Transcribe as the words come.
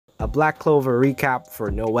a Black Clover recap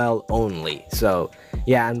for Noelle only. So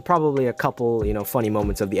yeah, and probably a couple, funny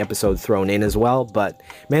moments of the episode thrown in as well, but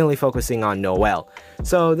mainly focusing on Noelle.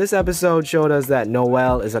 So this episode showed us that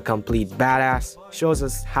Noelle is a complete badass, shows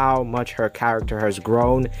us how much her character has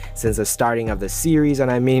grown since the starting of the series, and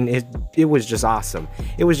I mean, it was just awesome.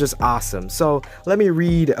 It was just awesome. So let me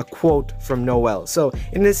read a quote from Noelle. So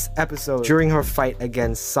in this episode, during her fight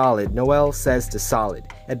against Solid, Noelle says to Solid,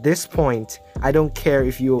 "At this point, I don't care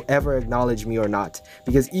if you ever acknowledge me or not,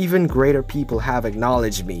 because even greater people have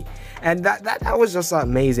acknowledged me." And that was just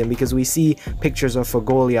amazing, because we see pictures of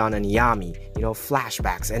Fagolion and Yami,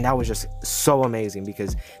 flashbacks, and that was just so amazing,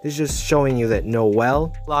 because this is just showing you that Noelle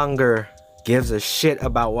no longer gives a shit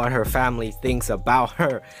about what her family thinks about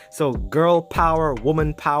her. So girl power,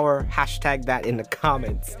 woman power, hashtag that in the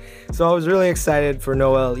comments. So I was really excited for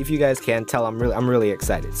Noelle. If you guys can't tell, I'm really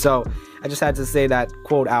excited. So I just had to say that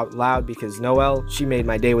quote out loud, because Noelle, she made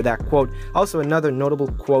my day with that quote. Also, another notable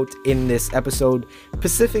quote in this episode,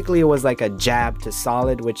 specifically, it was like a jab to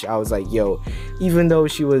Solid, which I was like, yo, even though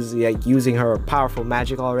she was like using her powerful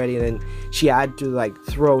magic already, and then she had to like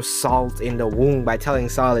throw salt in the wound by telling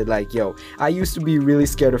Solid like, yo, I used to be really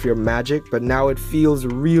scared of your magic, but now it feels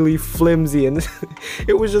really flimsy. And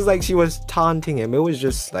it was just like she was taunting him. It was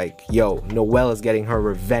just like, yo, Noelle is getting her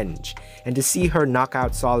revenge. And to see her knock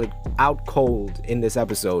out Solid out cold in this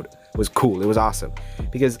episode was cool. It was awesome,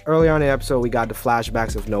 because early on in the episode we got the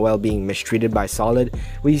flashbacks of Noelle being mistreated by Solid.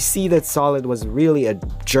 We see that Solid was really a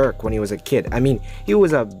jerk when he was a kid. I mean, he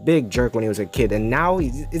was a big jerk when he was a kid, and now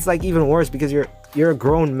it's like even worse, because you're a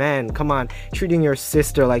grown man. Come on, treating your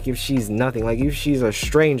sister like if she's nothing, like if she's a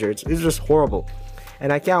stranger. It's just horrible.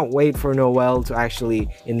 And I can't wait for Noelle to actually,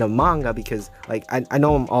 in the manga, because like I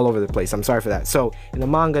know I'm all over the place, I'm sorry for that. So in the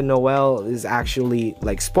manga, Noelle is actually,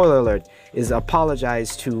 like, spoiler alert, is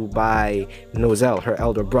apologized to by Noelle, her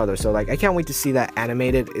elder brother. So like I can't wait to see that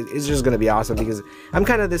animated. It's just gonna be awesome, because I'm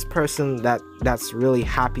kind of this person that's really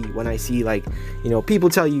happy when I see, like, people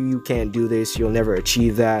tell you can't do this, you'll never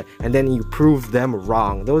achieve that, and then you prove them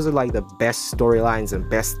wrong. Those are like the best storylines and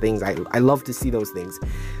best things. I love to see those things.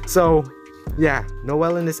 So yeah,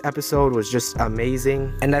 Noelle in this episode was just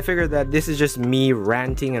amazing, and I figured that this is just me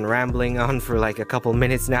ranting and rambling on for like a couple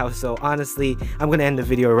minutes now, so honestly I'm gonna end the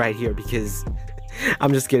video right here, because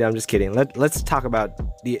I'm just kidding. Let's talk about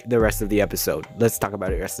the rest of the episode.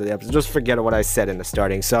 Just forget what I said in the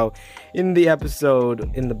starting. So in the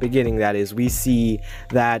episode, in the beginning that is, we see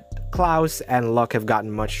that Klaus and Luck have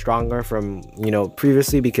gotten much stronger from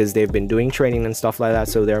previously, because they've been doing training and stuff like that,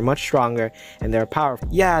 so they're much stronger and they're powerful.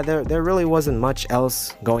 Yeah, there really wasn't much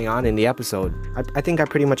else going on in the episode. I think I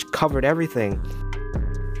pretty much covered everything.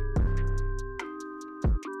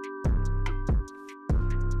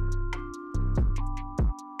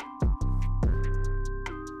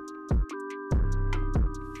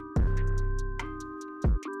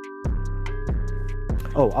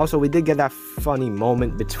 Oh, also we did get that funny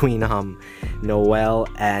moment between Noelle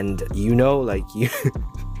and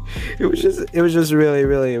it was just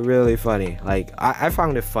really funny. Like I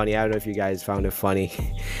found it funny. I don't know if you guys found it funny.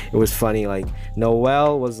 It was funny. Like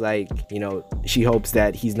Noelle was like, she hopes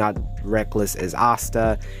that he's not reckless as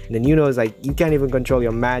Asta, and then is like, you can't even control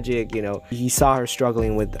your magic. He saw her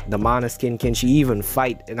struggling with the mana skin. Can she even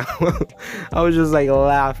fight? And I was just like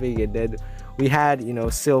laughing, and then we had,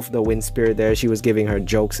 Sylph the wind spirit there. She was giving her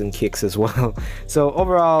jokes and kicks as well. So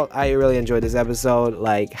overall, I really enjoyed this episode.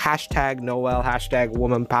 Like, hashtag Noelle, hashtag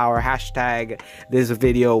woman power, hashtag this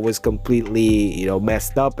video was completely,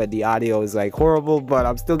 messed up and the audio is like horrible, but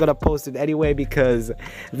I'm still gonna post it anyway, because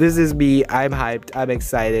this is me. I'm hyped, I'm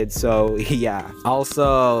excited. So yeah.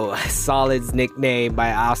 Also, Solid's nickname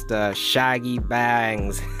by Asta, Shaggy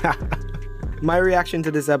Bangs. My reaction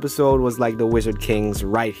to this episode was like the Wizard Kings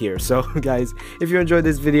right here. So guys, if you enjoyed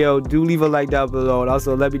this video, do leave a like down below, and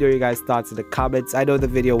also let me know your guys' thoughts in the comments. I know the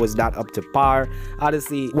video was not up to par.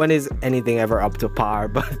 Honestly, when is anything ever up to par?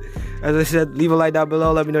 But as I said, leave a like down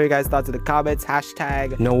below, let me know your guys' thoughts in the comments.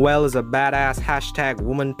 Hashtag Noelle is a badass, hashtag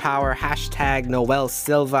woman power, hashtag Noelle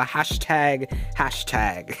Silva, hashtag.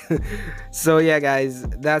 So yeah guys,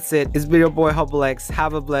 that's it. It's been your boy HubbleX.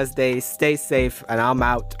 Have a blessed day, stay safe, and I'm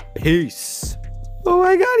out. Peace. Oh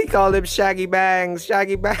my god, he called him Shaggy Bangs.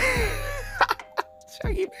 Shaggy Bangs.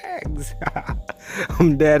 Shaggy Bangs.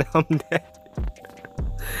 I'm dead.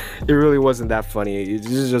 It really wasn't that funny.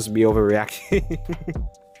 It's just me overreacting.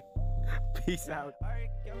 Peace out.